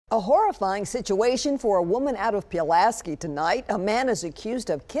A horrifying situation for a woman out of Pulaski tonight. A man is accused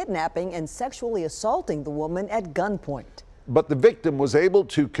of kidnapping and sexually assaulting the woman at gunpoint. But the victim was able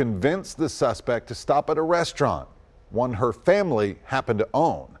to convince the suspect to stop at a restaurant, one her family happened to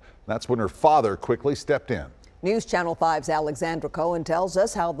own. That's when her father quickly stepped in. News Channel 5's Alexandra Cohen tells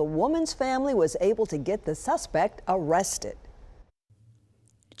us how the woman's family was able to get the suspect arrested.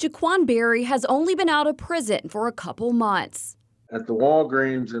 Jaquan Berry has only been out of prison for a couple months. At the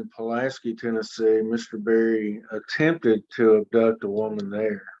Walgreens in Pulaski, Tennessee, Mr. Berry attempted to abduct a woman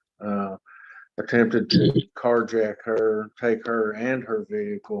there, attempted to carjack her, take her and her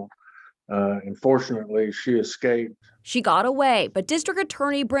vehicle. Unfortunately, she escaped. She got away, but District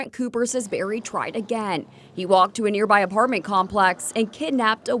Attorney Brent Cooper says Berry tried again. He walked to a nearby apartment complex and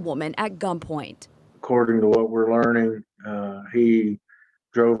kidnapped a woman at gunpoint. According to what we're learning, he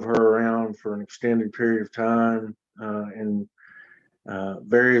drove her around for an extended period of time in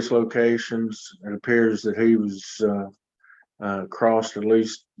various locations. It appears that he was crossed at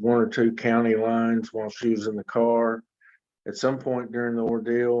least one or two county lines while she was in the car. At some point during the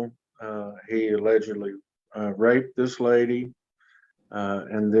ordeal, he allegedly raped this lady,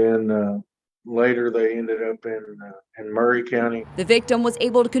 and then later they ended up in Murray County. The victim was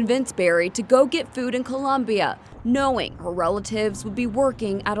able to convince Berry to go get food in Columbia, knowing her relatives would be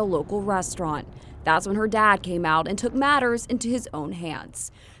working at a local restaurant. That's when her dad came out and took matters into his own hands.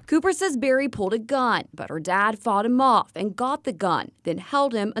 Cooper says Berry pulled a gun, but her dad fought him off and got the gun, then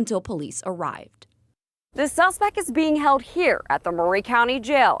held him until police arrived. The suspect is being held here at the Murray County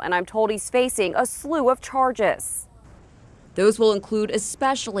Jail, and I'm told he's facing a slew of charges. Those will include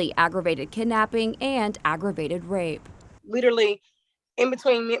especially aggravated kidnapping and aggravated rape. Literally in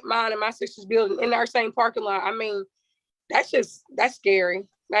between mine and my sister's building in our same parking lot. I mean, that's scary.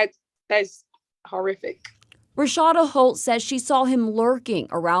 That's horrific. Rashada Holt says she saw him lurking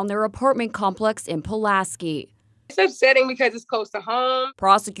around their apartment complex in Pulaski. It's upsetting because it's close to home.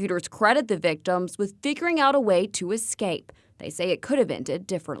 Prosecutors credit the victims with figuring out a way to escape. They say it could have ended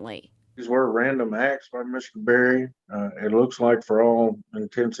differently. These were random acts by Mr. Berry. It looks like, for all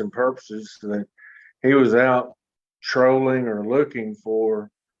intents and purposes, that he was out trolling or looking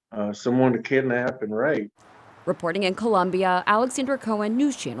for someone to kidnap and rape. Reporting in Columbia, Alexandra Cohen,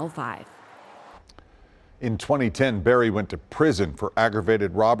 News Channel 5. In 2010, Berry went to prison for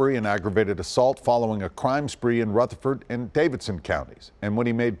aggravated robbery and aggravated assault following a crime spree in Rutherford and Davidson counties. And when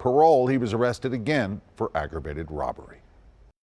he made parole, he was arrested again for aggravated robbery.